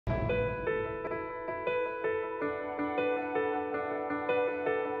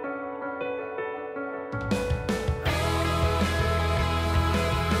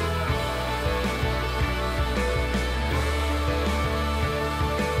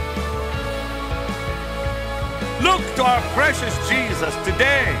Look to our precious Jesus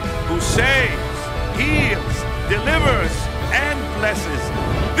today, who saves, heals, delivers, and blesses.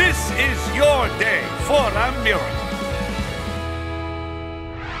 This is your day for a miracle.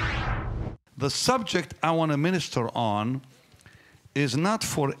 The subject I want to minister on is not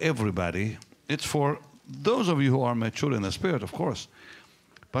for everybody. It's for those of you who are mature in the Spirit, of course.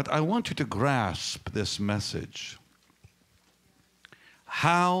 But I want you to grasp this message.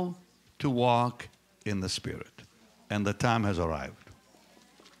 How to walk in the Spirit. And the time has arrived.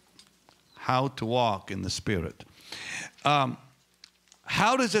 How to walk in the Spirit. How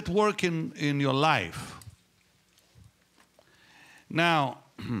does it work in your life? Now,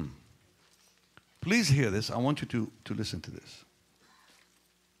 please hear this. I want you to listen to this.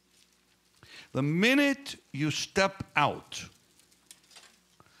 The minute you step out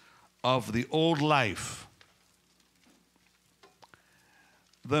of the old life,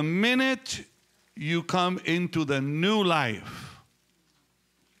 the minute you come into the new life,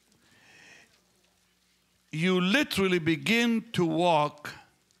 you literally begin to walk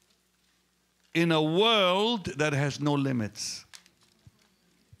in a world that has no limits.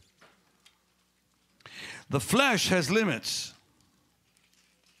 The flesh has limits.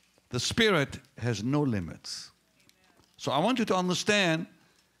 The Spirit has no limits. So I want you to understand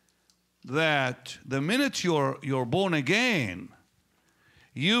that the minute you're born again,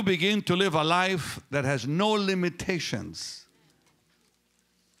 you begin to live a life that has no limitations.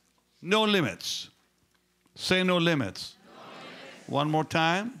 No limits. Say no limits. No limits. One more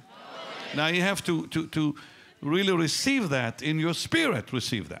time. No. Now you have to really receive that in your spirit.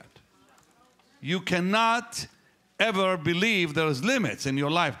 Receive that. You cannot ever believe there is limits in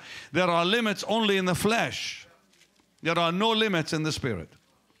your life. There are limits only in the flesh. There are no limits in the Spirit.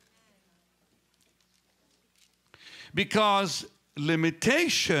 Because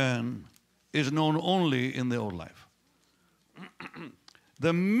limitation is known only in the old life.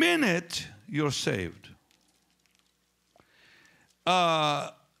 The minute you're saved,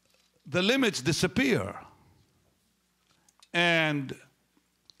 the limits disappear. And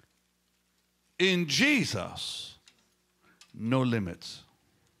in Jesus, no limits.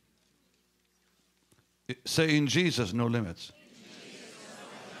 Say, in Jesus, no limits.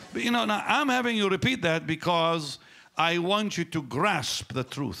 But you know, now I'm having you repeat that because I want you to grasp the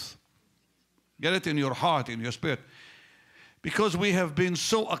truth. Get it in your heart, in your spirit. Because we have been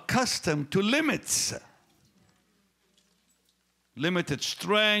so accustomed to limits. Limited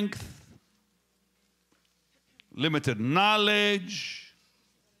strength, limited knowledge.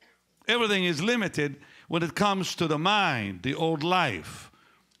 Everything is limited when it comes to the mind, the old life.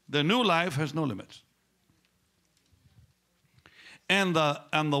 The new life has no limits. And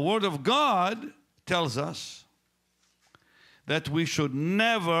the Word of God tells us that we should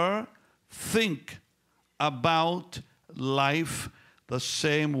never think about life the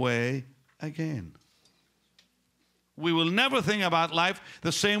same way again. We will never think about life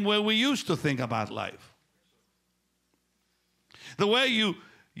the same way we used to think about life. The way you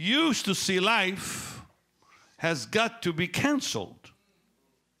used to see life has got to be canceled.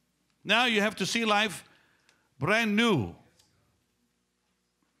 Now you have to see life brand new.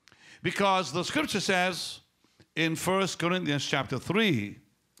 Because the scripture says in 1 Corinthians chapter 3,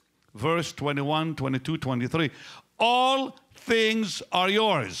 verse 21, 22, 23, all things are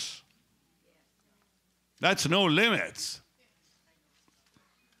yours. That's no limits.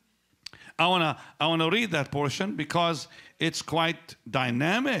 I wanna read that portion because it's quite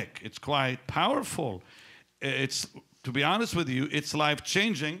dynamic. It's quite powerful. It's, to be honest with you, it's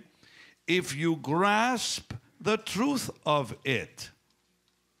life-changing if you grasp the truth of it.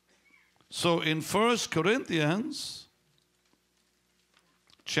 So in 1 Corinthians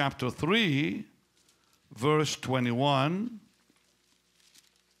chapter 3, verse 21,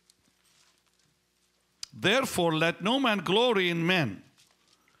 therefore let no man glory in men,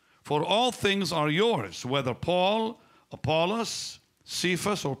 for all things are yours, whether Paul, Apollos,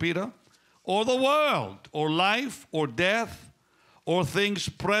 Cephas, or Peter, or the world, or life, or death, or things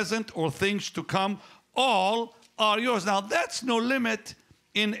present, or things to come, all are yours. Now that's no limit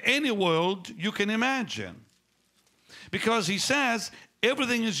in any world you can imagine. Because he says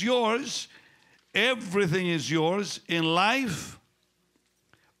everything is yours. Everything is yours in life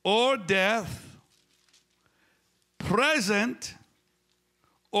or death, present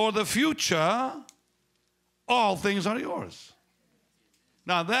or the future, all things are yours.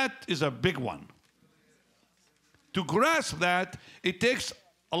 Now that is a big one. To grasp that, it takes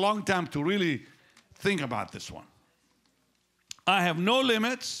a long time to really think about this one. I have no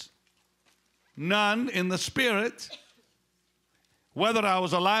limits, none in the Spirit, whether I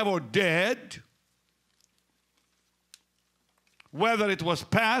was alive or dead. whether it was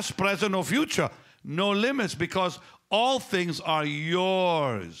past, present, or future. No limits, because all things are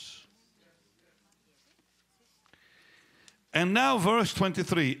yours. And now verse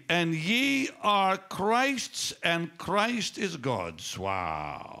 23, and ye are Christ's, and Christ is God's.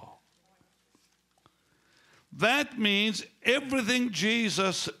 Wow. That means everything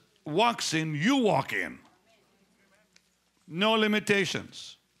Jesus walks in, you walk in. No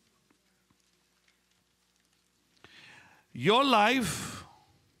limitations. Your life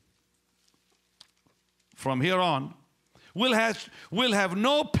from here on will have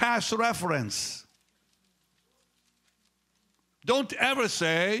no past reference. Don't ever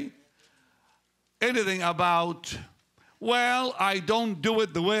say anything about, well, I don't do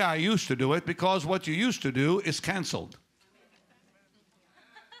it the way I used to do it, because what you used to do is canceled.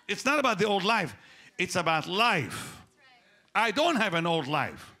 It's not about the old life. It's about life. I don't have an old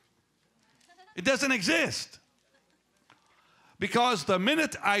life. It doesn't exist. Because the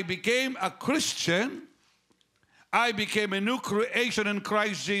minute I became a Christian, I became a new creation in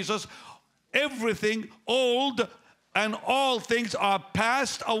Christ Jesus. Everything old and all things are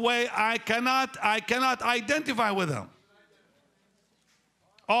passed away. I cannot identify with them.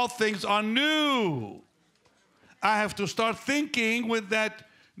 All things are new. I have to start thinking with that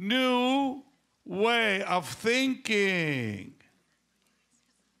new way of thinking.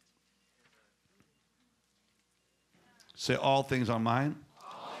 Say, all things are mine.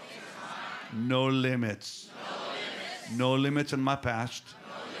 All things are mine. No limits. No limits. No limits in my past,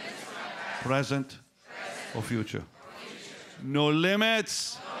 No limits in my past. present, or future. No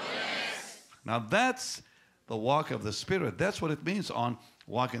limits. No limits. Now that's the walk of the Spirit. That's what it means on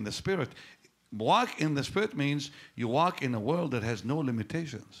walk in the Spirit. Walk in the Spirit means you walk in a world that has no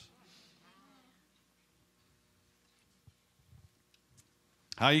limitations.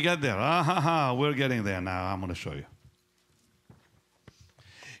 How you get there? We're getting there now. I'm going to show you.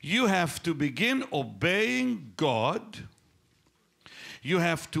 You have to begin obeying God. You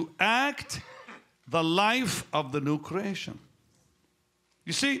have to act the life of the new creation.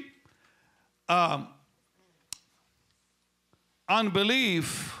 You see,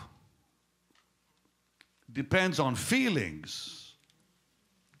 unbelief depends on feelings.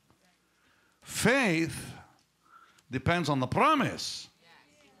 Faith depends on the promise,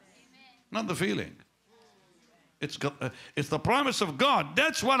 not the feeling. It's the promise of God.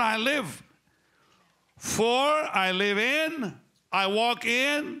 That's what I live for. I live in. I walk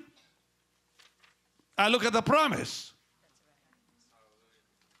in. I look at the promise.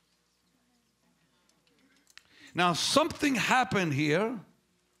 Now, something happened here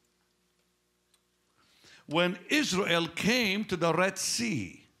when Israel came to the Red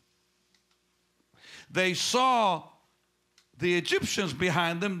Sea. They saw the Egyptians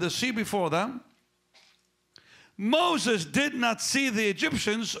behind them, the sea before them. Moses did not see the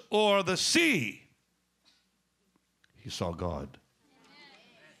Egyptians or the sea. He saw God.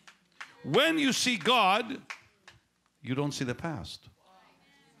 When you see God, you don't see the past.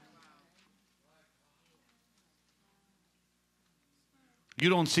 You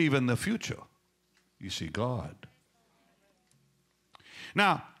don't see even the future. You see God.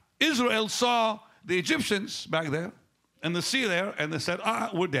 Now, Israel saw the Egyptians back there and the sea there, and they said,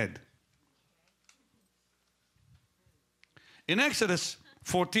 we're dead. In Exodus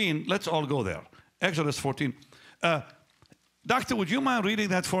 14, let's all go there. Exodus 14. Doctor, would you mind reading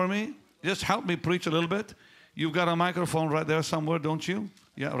that for me? Just help me preach a little bit. You've got a microphone right there somewhere, don't you?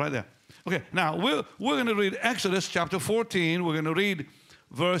 Yeah, right there. Okay, now we're going to read Exodus chapter 14. We're going to read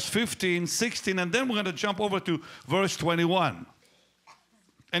verse 15, 16, and then we're going to jump over to verse 21.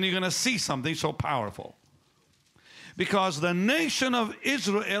 And you're going to see something so powerful. Because the nation of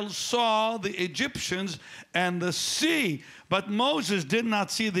Israel saw the Egyptians and the sea, but Moses did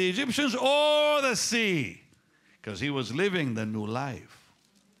not see the Egyptians or the sea, because he was living the new life.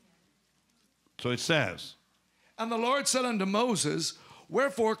 So it says, And the Lord said unto Moses,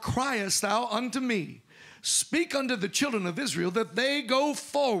 Wherefore criest thou unto me? Speak unto the children of Israel that they go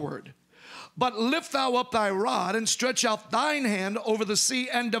forward. But lift thou up thy rod and stretch out thine hand over the sea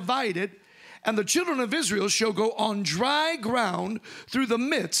and divide it, and the children of Israel shall go on dry ground through the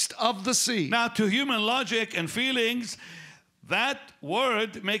midst of the sea. Now, to human logic and feelings, that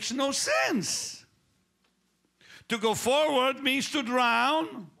word makes no sense. To go forward means to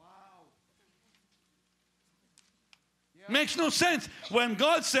drown. Makes no sense. When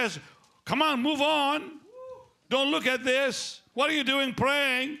God says, come on, move on. Don't look at this. What are you doing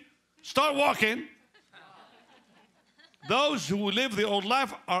praying? Start walking. Those who live the old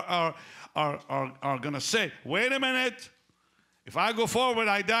life are going to say, wait a minute. If I go forward,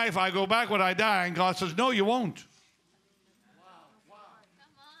 I die. If I go backward, I die. And God says, no, you won't.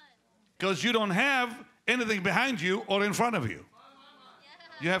 because you don't have anything behind you or in front of you.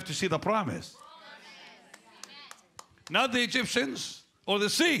 You have to see the promise. Not the Egyptians or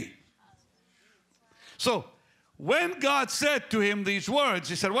the sea. So when God said to him these words,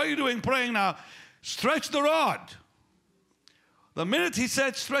 he said, what are you doing praying now? Stretch the rod. The minute he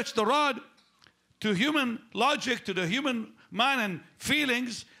said stretch the rod, to human logic, to the human mind and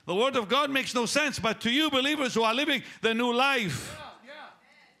feelings, the word of God makes no sense. But to you believers who are living the new life,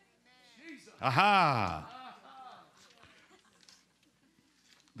 aha.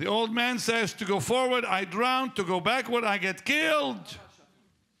 The old man says, to go forward, I drown. To go backward, I get killed.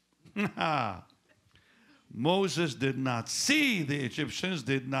 Moses did not see the Egyptians,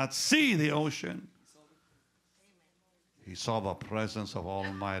 did not see the ocean. He saw the presence of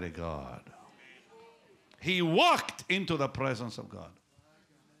Almighty God. He walked into the presence of God.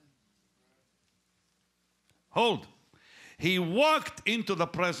 Hold. He walked into the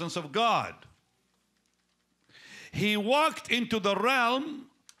presence of God. He walked into the realm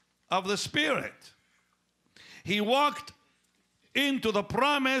of the Spirit. He walked into the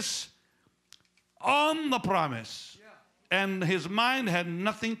promise on the promise. And his mind had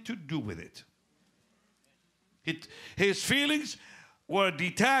nothing to do with it. His feelings were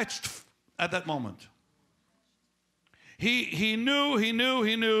detached at that moment. He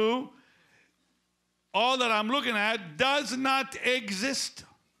knew all that I'm looking at does not exist.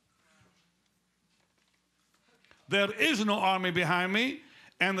 There is no army behind me,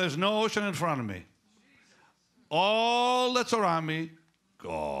 and there's no ocean in front of me. All that's around me,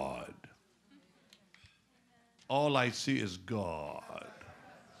 God. All I see is God.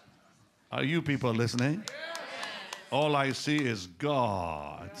 Are you people listening? All I see is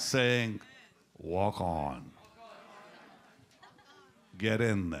God saying, walk on. Get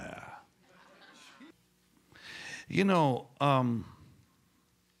in there. You know,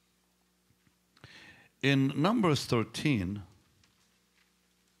 in Numbers 13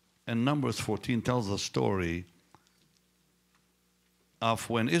 and Numbers 14 tells the story of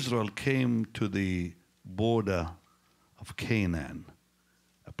when Israel came to the border of Canaan,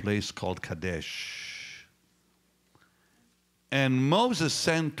 a place called Kadesh. And Moses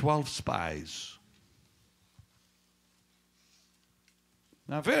sent 12 spies.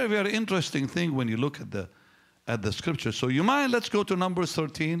 Now, very, very interesting thing when you look at the scripture. So you mind, let's go to Numbers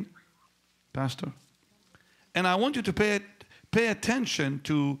 13, Pastor. And I want you to pay attention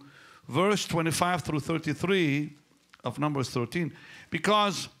to verse 25 through 33 of Numbers 13,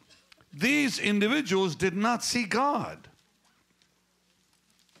 because these individuals did not see God.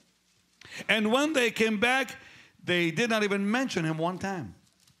 And when they came back, they did not even mention him one time.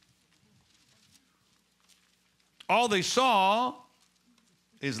 All they saw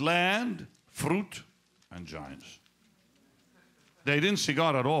is land, fruit, and giants. They didn't see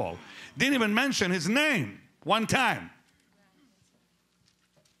God at all. Didn't even mention his name one time.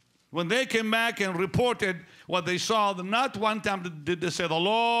 When they came back and reported what they saw, not one time did they say the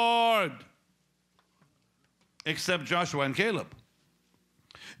Lord, except Joshua and Caleb.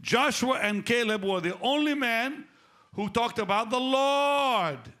 Joshua and Caleb were the only men who talked about the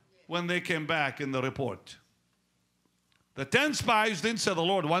Lord when they came back in the report. The 10 spies didn't say the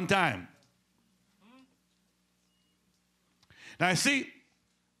Lord one time. Now, see,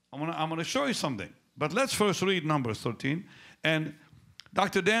 I'm gonna show you something. But let's first read Numbers 13. And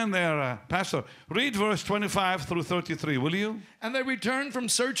Dr. Dan there, Pastor, read verse 25 through 33, will you? And they returned from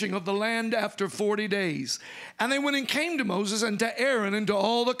searching of the land after 40 days. And they went and came to Moses and to Aaron and to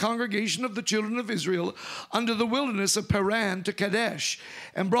all the congregation of the children of Israel unto the wilderness of Paran to Kadesh,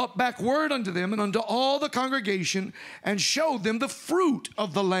 and brought back word unto them and unto all the congregation, and showed them the fruit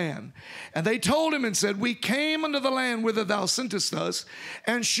of the land. And they told him and said, we came unto the land whither thou sentest us,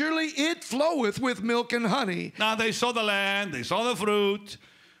 and surely it floweth with milk and honey. Now they saw the land, they saw the fruit.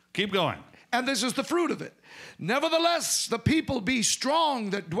 Keep going. And this is the fruit of it. Nevertheless, the people be strong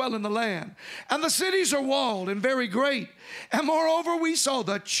that dwell in the land, and the cities are walled and very great. And moreover, we saw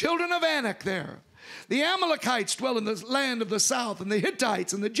the children of Anak there. The Amalekites dwell in the land of the south, and the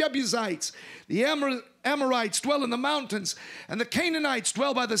Hittites and the Jebusites. The Amorites dwell in the mountains, and the Canaanites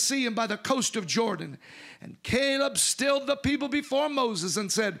dwell by the sea and by the coast of Jordan. And Caleb stilled the people before Moses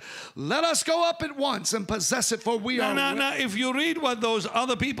and said, let us go up at once and possess it, for we are... Now, if you read what those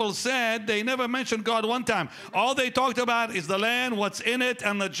other people said, they never mentioned God one time. All they talked about is the land, what's in it,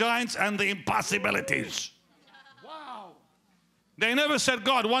 and the giants and the impossibilities. Wow. They never said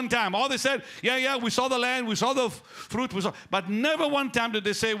God one time. All they said, yeah, we saw the land, we saw the fruit, but never one time did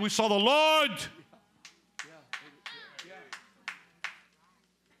they say, we saw the Lord.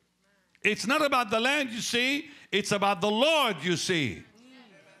 It's not about the land you see, it's about the Lord you see.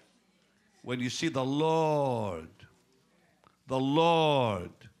 When you see the Lord,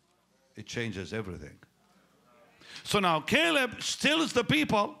 it changes everything. So now Caleb stills the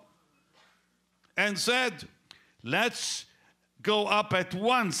people and said, let's go up at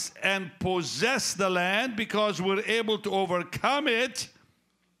once and possess the land because we're able to overcome it.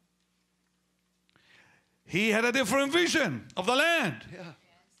 He had a different vision of the land. Yeah.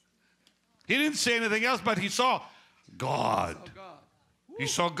 He didn't say anything else, but he saw God. He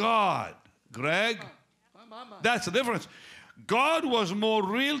saw God. Greg, that's the difference. God was more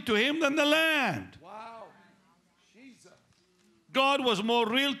real to him than the land. Wow. Jesus. God was more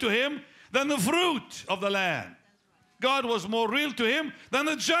real to him than the fruit of the land. God was more real to him than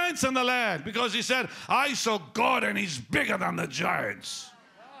the giants in the land, because he said, I saw God and he's bigger than the giants.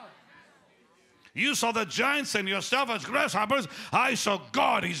 You saw the giants and yourself as grasshoppers. I saw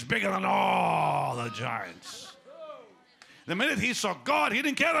God, he's bigger than all the giants. The minute he saw God, he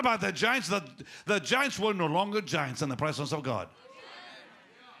didn't care about the giants. The giants were no longer giants in the presence of God.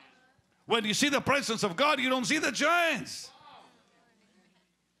 When you see the presence of God, you don't see the giants.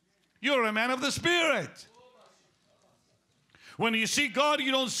 You're a man of the Spirit. When you see God,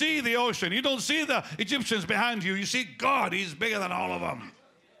 you don't see the ocean. You don't see the Egyptians behind you. You see God. He's bigger than all of them.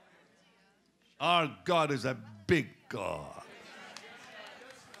 Our God is a big God.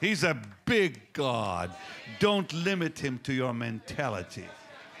 He's a big God. Don't limit him to your mentality.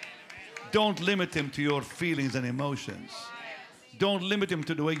 Don't limit him to your feelings and emotions. Don't limit him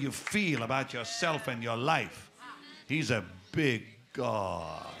to the way you feel about yourself and your life. He's a big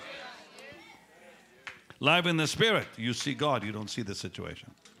God. Live in the Spirit, you see God, you don't see the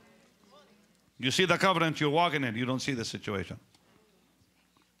situation. You see the covenant you're walking in, you don't see the situation.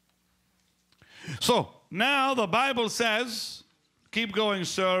 So, now the Bible says, keep going,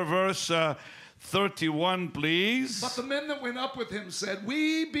 sir, verse 31, please. But the men that went up with him said,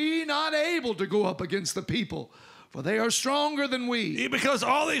 we be not able to go up against the people, for they are stronger than we. Because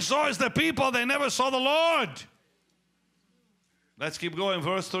all they saw is the people, they never saw the Lord. Let's keep going,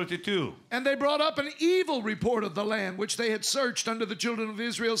 verse 32. And they brought up an evil report of the land which they had searched unto the children of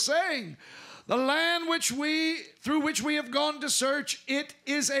Israel, saying, the land through which we have gone to search, it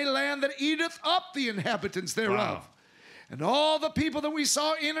is a land that eateth up the inhabitants thereof. Wow. And all the people that we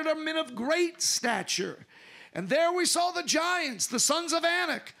saw in it are men of great stature. And there we saw the giants, the sons of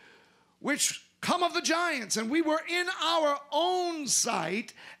Anak, which come of the giants. And we were in our own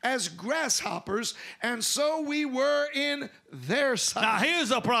sight as grasshoppers, and so we were in their sight. Now here's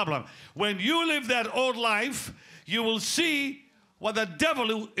the problem. When you live that old life, you will see what the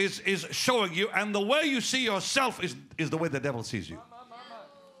devil is showing you, and the way you see yourself is the way the devil sees you.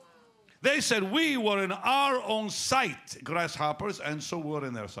 They said we were in our own sight, grasshoppers, and so we're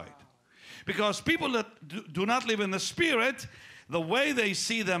in their sight. Because people that do not live in the Spirit, the way they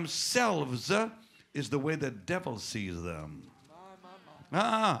see themselves is the way the devil sees them.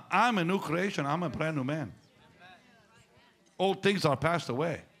 I'm a new creation. I'm a brand new man. Old things are passed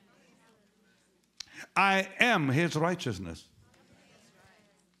away. I am his righteousness.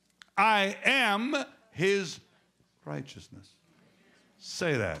 I am his righteousness.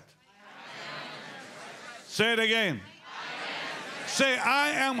 Say that. Say it again. Say,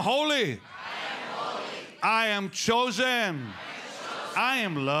 I am holy. I am chosen. I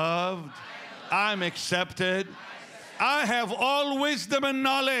am loved. I am accepted. I have all wisdom and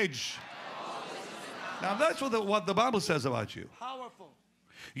knowledge. Now that's what the Bible says about you. Powerful.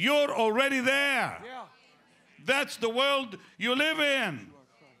 You're already there. Yeah. That's the world you live in.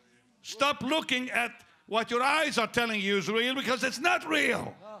 Stop looking at what your eyes are telling you is real, because it's not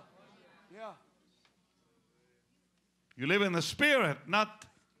real. Yeah. You live in the Spirit, not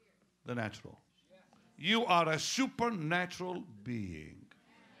the natural. You are a supernatural being.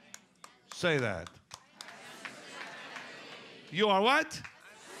 Say that. You are what?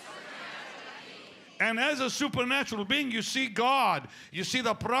 And as a supernatural being, you see God. You see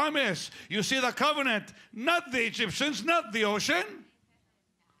the promise. You see the covenant. Not the Egyptians, not the ocean,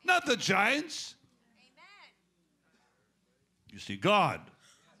 not the giants. You see God.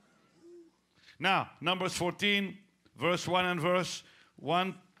 Now, Numbers 14, verse 1 and verse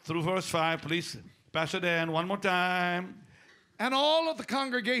 1 through verse 5. Please, Pastor Dan, one more time. And all of the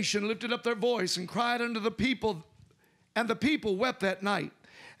congregation lifted up their voice and cried unto the people, and the people wept that night.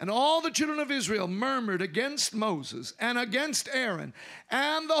 And all the children of Israel murmured against Moses and against Aaron.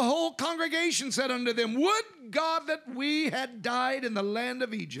 And the whole congregation said unto them, would God that we had died in the land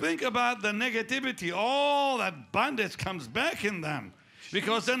of Egypt. Think about the negativity. All that bondage comes back in them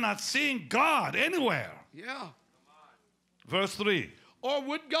because they're not seeing God anywhere. Yeah. Verse 3. Or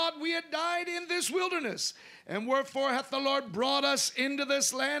would God we had died in this wilderness? And wherefore hath the Lord brought us into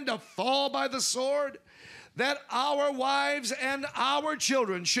this land to fall by the sword, that our wives and our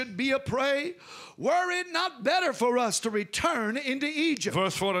children should be a prey? Were it not better for us to return into Egypt?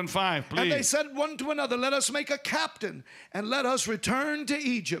 Verse 4 and 5, please. And they said one to another, let us make a captain, and let us return to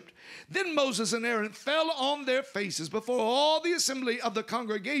Egypt. Then Moses and Aaron fell on their faces before all the assembly of the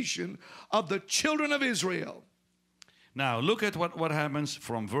congregation of the children of Israel. Now, look at what happens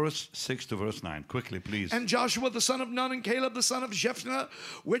from verse 6 to verse 9. Quickly, please. And Joshua the son of Nun and Caleb the son of Jephunneh,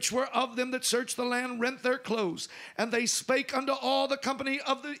 which were of them that searched the land, rent their clothes. And they spake unto all the company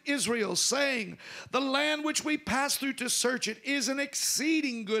of the Israel, saying, the land which we passed through to search it is an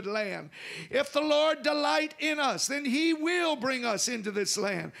exceeding good land. If the Lord delight in us, then he will bring us into this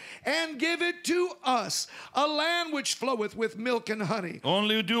land, and give it to us, a land which floweth with milk and honey.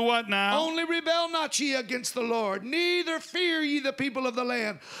 Only do what now? Only rebel not ye against the Lord, neither fear ye the people of the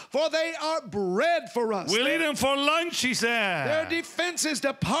land, for they are bread for us. We'll eat them for lunch, he said. Their defense is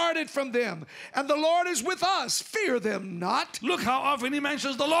departed from them, and the Lord is with us. Fear them not. Look how often he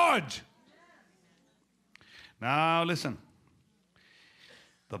mentions the Lord. Now listen.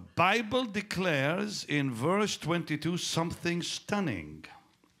 The Bible declares in verse 22 something stunning.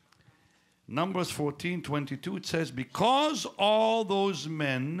 Numbers 14:22, it says, because all those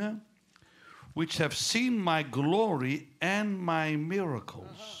men which have seen my glory and my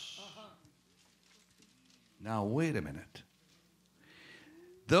miracles. Now wait a minute.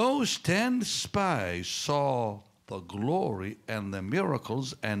 Those 10 spies saw the glory and the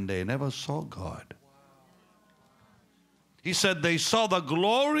miracles, and they never saw God. He said they saw the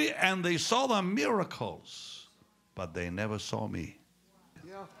glory and they saw the miracles, but they never saw me.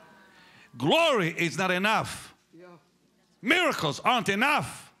 Yeah. Glory is not enough. Yeah. Miracles aren't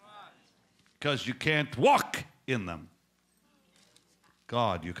enough, because you can't walk in them.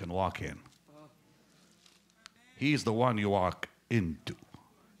 God you can walk in. He's the one you walk into.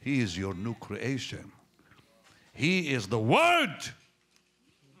 He is your new creation. He is the Word.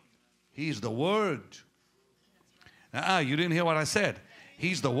 He's the Word. You didn't hear what I said.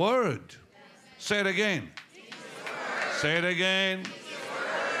 He's the Word. Say it again. Say it again.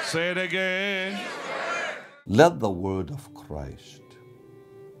 Say it again. Let the word of Christ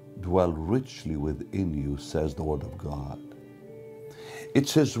dwell richly within you, says the Word of God.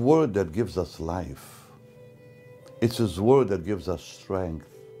 It's His Word that gives us life. It's His Word that gives us strength.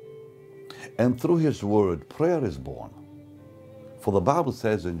 And through His Word, prayer is born. For the Bible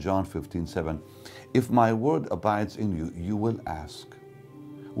says in John 15:7, if my word abides in you, you will ask.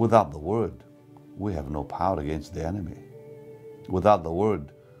 Without the Word, we have no power against the enemy. Without the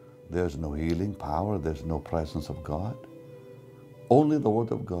Word, there's no healing power, there's no presence of God. Only the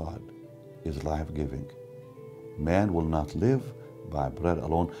Word of God is life-giving. Man will not live by bread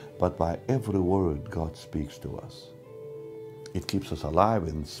alone, but by every word God speaks to us. It keeps us alive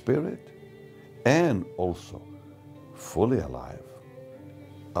in spirit and also fully alive.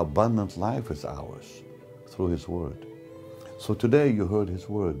 Abundant life is ours through His Word. So today you heard His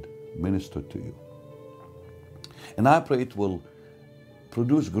Word ministered to you. And I pray it will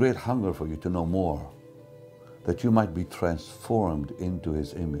produce great hunger for you to know more, that you might be transformed into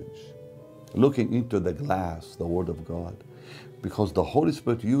His image, looking into the glass, the Word of God, because the Holy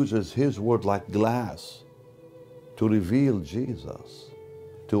Spirit uses His Word like glass to reveal Jesus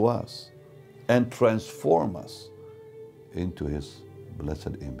to us and transform us into His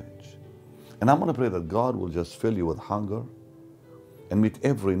blessed image. And I'm going to pray that God will just fill you with hunger and meet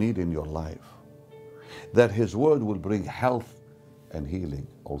every need in your life, that His Word will bring health and healing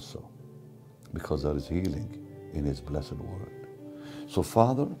also, because there is healing in His blessed Word. So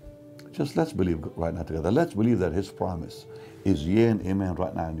Father, just let's believe right now together. Let's believe that His promise is yea and amen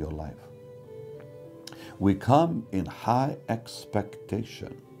right now in your life. We come in high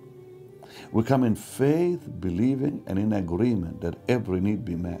expectation. We come in faith, believing, and in agreement that every need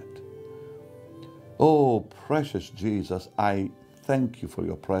be met. Oh, precious Jesus, I thank you for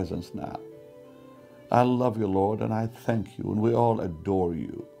your presence now. I love you, Lord, and I thank you, and we all adore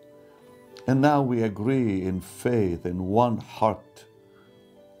you. And now we agree in faith, in one heart,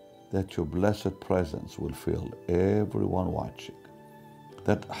 that your blessed presence will fill everyone watching,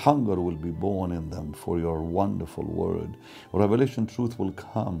 that hunger will be born in them for your wonderful word. Revelation truth will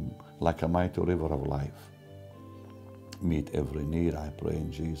come like a mighty river of life. Meet every need, I pray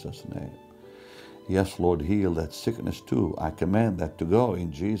in Jesus' name. Yes, Lord, heal that sickness too. I command that to go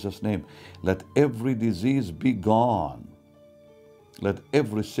in Jesus' name. Let every disease be gone. Let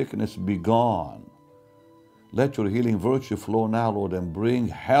every sickness be gone. Let your healing virtue flow now, Lord, and bring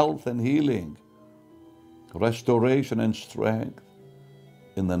health and healing, restoration and strength.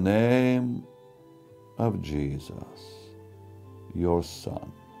 in the name of Jesus, your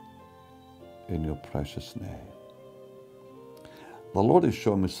Son, in your precious name. The Lord is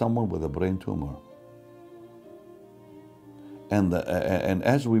showing me someone with a brain tumor. And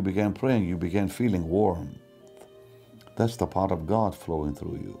as we began praying, you began feeling warm. That's the power of God flowing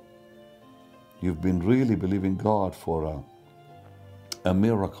through you. You've been really believing God for a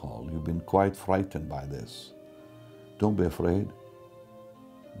miracle. You've been quite frightened by this. Don't be afraid.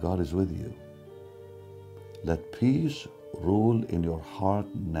 God is with you. Let peace rule in your heart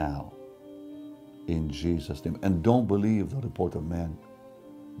now, in Jesus' name. And don't believe the report of man.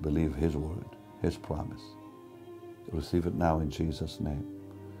 Believe His word, His promise. Receive it now in Jesus' name.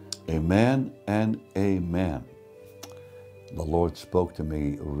 Amen and amen. The Lord spoke to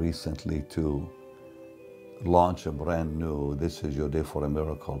me recently to launch a brand new This Is Your Day for a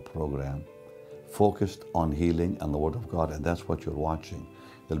Miracle program focused on healing and the Word of God, and that's what you're watching.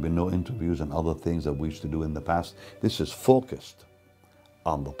 There'll be no interviews and other things that we used to do in the past. This is focused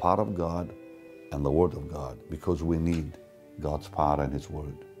on the power of God and the Word of God, because we need God's power and His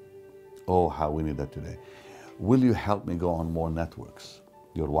Word. Oh, how we need that today. Will you help me go on more networks?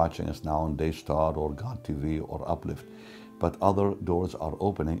 You're watching us now on Daystar or God TV or Uplift, but other doors are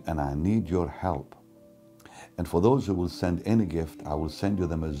opening and I need your help. And for those who will send any gift, I will send you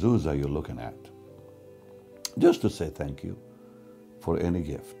the mezuzah you're looking at, just to say thank you for any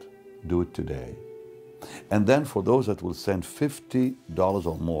gift. Do it today. And then for those that will send $50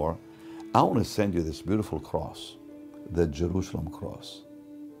 or more, I want to send you this beautiful cross, the Jerusalem cross,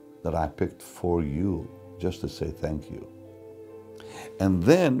 that I picked for you, just to say thank you. And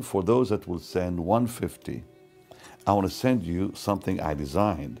then for those that will send $150, I want to send you something I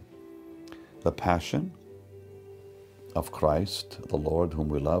designed, the Passion of Christ, the Lord whom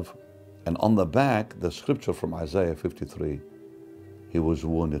we love. And on the back, the scripture from Isaiah 53, He was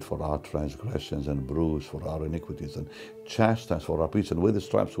wounded for our transgressions and bruised for our iniquities and chastised for our peace, and with His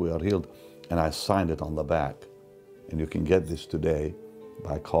stripes we are healed. And I signed it on the back. And you can get this today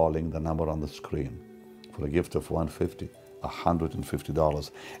by calling the number on the screen for a gift of $150,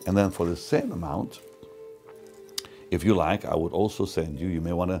 $150. And then for the same amount, if you like, I would also send you, you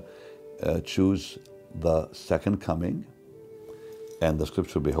may want to choose the second coming, and the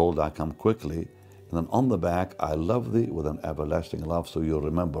scripture, behold, I come quickly. And then on the back, I love thee with an everlasting love. So you'll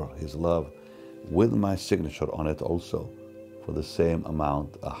remember His love with my signature on it also for the same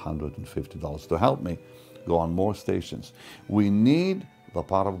amount, $150, to help me go on more stations. We need the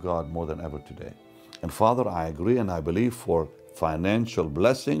power of God more than ever today. And Father, I agree and I believe for financial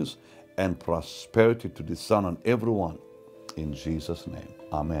blessings and prosperity to descend on everyone. In Jesus' name,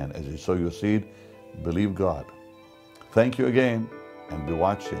 amen. As you sow your seed, believe God. Thank you again, and be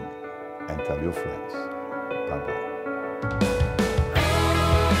watching and tell your friends. Bye-bye.